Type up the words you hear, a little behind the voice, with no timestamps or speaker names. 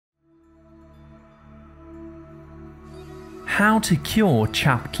How to cure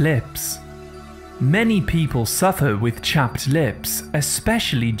chapped lips. Many people suffer with chapped lips,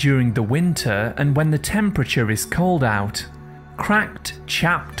 especially during the winter and when the temperature is cold out. Cracked,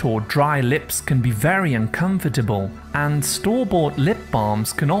 chapped or dry lips can be very uncomfortable, and store-bought lip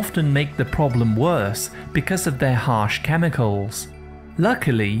balms can often make the problem worse because of their harsh chemicals.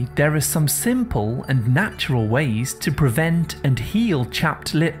 Luckily, there are some simple and natural ways to prevent and heal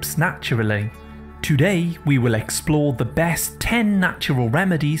chapped lips naturally. Today, we will explore the best 10 natural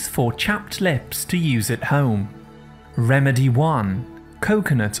remedies for chapped lips to use at home. Remedy 1.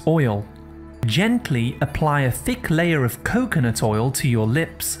 Coconut oil. Gently apply a thick layer of coconut oil to your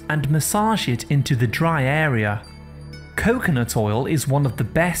lips and massage it into the dry area. Coconut oil is one of the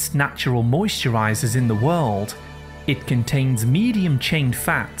best natural moisturizers in the world. It contains medium-chain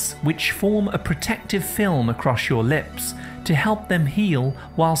fats which form a protective film across your lips to help them heal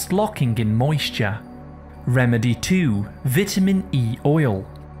whilst locking in moisture. Remedy 2. Vitamin E oil.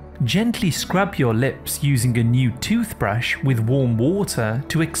 Gently scrub your lips using a new toothbrush with warm water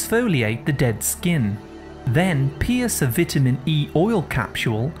to exfoliate the dead skin. Then pierce a vitamin E oil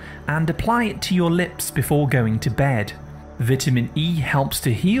capsule and apply it to your lips before going to bed. Vitamin E helps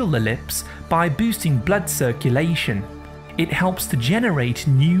to heal the lips by boosting blood circulation. It helps to generate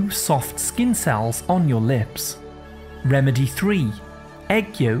new soft skin cells on your lips. Remedy 3.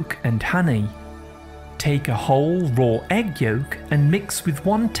 Egg yolk and honey. Take a whole raw egg yolk and mix with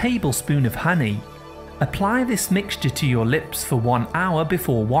 1 tablespoon of honey. Apply this mixture to your lips for 1 hour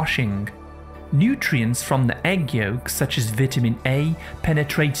before washing. Nutrients from the egg yolk, such as vitamin A,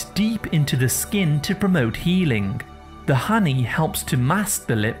 penetrate deep into the skin to promote healing. The honey helps to mask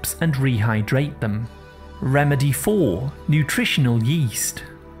the lips and rehydrate them. Remedy 4. Nutritional yeast.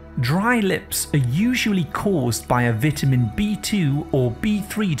 Dry lips are usually caused by a vitamin B2 or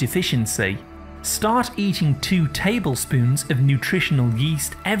B3 deficiency. Start eating 2 tablespoons of nutritional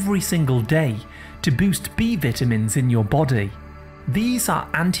yeast every single day to boost B vitamins in your body. These are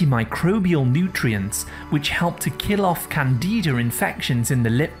antimicrobial nutrients which help to kill off candida infections in the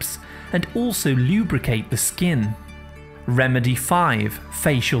lips and also lubricate the skin. Remedy 5.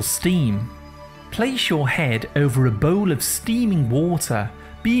 Facial steam. Place your head over a bowl of steaming water,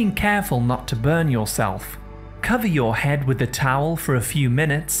 being careful not to burn yourself. Cover your head with a towel for a few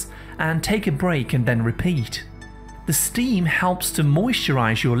minutes and take a break and then repeat. The steam helps to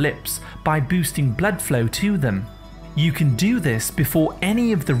moisturize your lips by boosting blood flow to them. You can do this before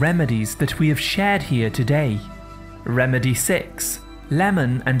any of the remedies that we have shared here today. Remedy 6.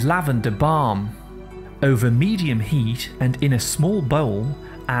 Lemon and lavender balm. Over medium heat and in a small bowl,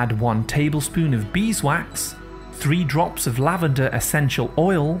 add 1 tablespoon of beeswax, 3 drops of lavender essential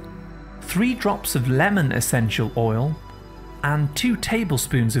oil, 3 drops of lemon essential oil, and 2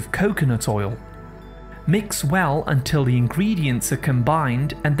 tablespoons of coconut oil. Mix well until the ingredients are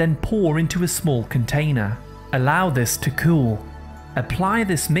combined and then pour into a small container. Allow this to cool. Apply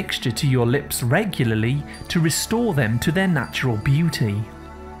this mixture to your lips regularly to restore them to their natural beauty.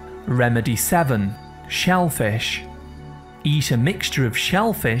 Remedy 7. Shellfish. Eat a mixture of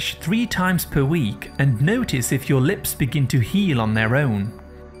shellfish 3 times per week and notice if your lips begin to heal on their own.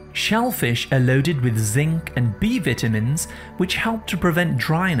 Shellfish are loaded with zinc and B vitamins which help to prevent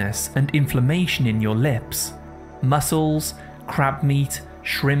dryness and inflammation in your lips. Mussels, crab meat,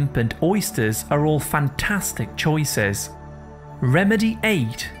 shrimp and oysters are all fantastic choices. Remedy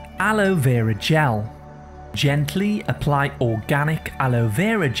 8. Aloe vera gel. Gently apply organic aloe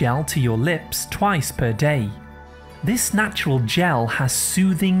vera gel to your lips twice per day. This natural gel has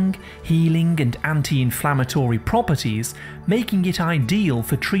soothing, healing and anti-inflammatory properties, making it ideal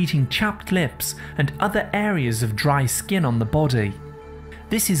for treating chapped lips and other areas of dry skin on the body.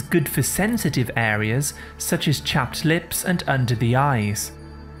 This is good for sensitive areas such as chapped lips and under the eyes.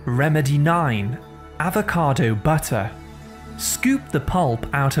 Remedy 9. Avocado butter. Scoop the pulp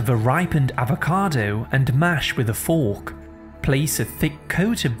out of a ripened avocado and mash with a fork. Place a thick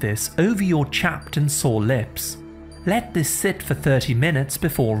coat of this over your chapped and sore lips. Let this sit for 30 minutes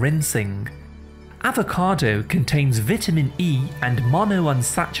before rinsing. Avocado contains vitamin E and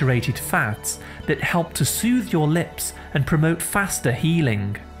monounsaturated fats that help to soothe your lips and promote faster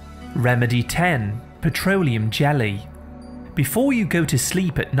healing. Remedy 10. Petroleum jelly. Before you go to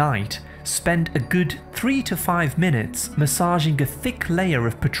sleep at night, spend a good 3 to 5 minutes massaging a thick layer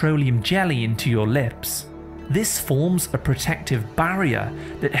of petroleum jelly into your lips. This forms a protective barrier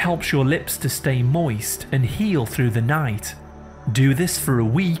that helps your lips to stay moist and heal through the night. Do this for a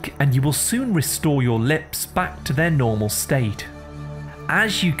week and you will soon restore your lips back to their normal state.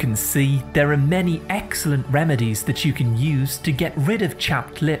 As you can see, there are many excellent remedies that you can use to get rid of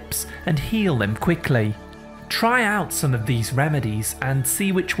chapped lips and heal them quickly. Try out some of these remedies and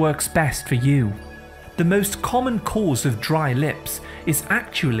see which works best for you. The most common cause of dry lips is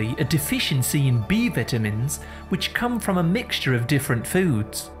actually a deficiency in B vitamins, which come from a mixture of different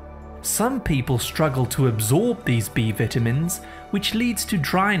foods. Some people struggle to absorb these B vitamins, which leads to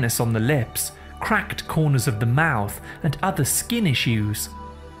dryness on the lips, cracked corners of the mouth, and other skin issues.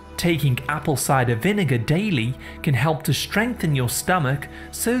 Taking apple cider vinegar daily can help to strengthen your stomach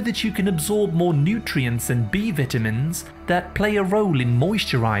so that you can absorb more nutrients and B vitamins that play a role in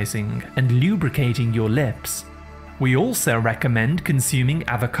moisturizing and lubricating your lips. We also recommend consuming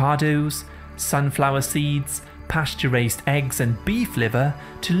avocados, sunflower seeds, pasture-raised eggs and beef liver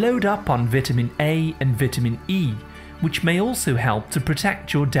to load up on vitamin A and vitamin E, which may also help to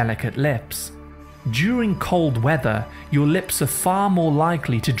protect your delicate lips. During cold weather, your lips are far more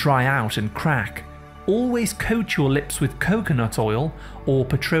likely to dry out and crack. Always coat your lips with coconut oil or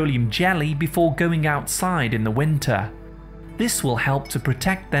petroleum jelly before going outside in the winter. This will help to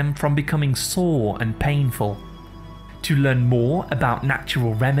protect them from becoming sore and painful. To learn more about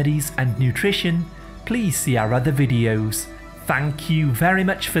natural remedies and nutrition, please see our other videos. Thank you very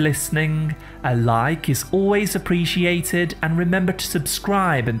much for listening. A like is always appreciated, and remember to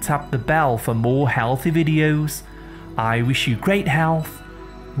subscribe and tap the bell for more healthy videos. I wish you great health,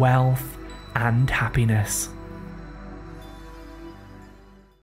 wealth, and happiness.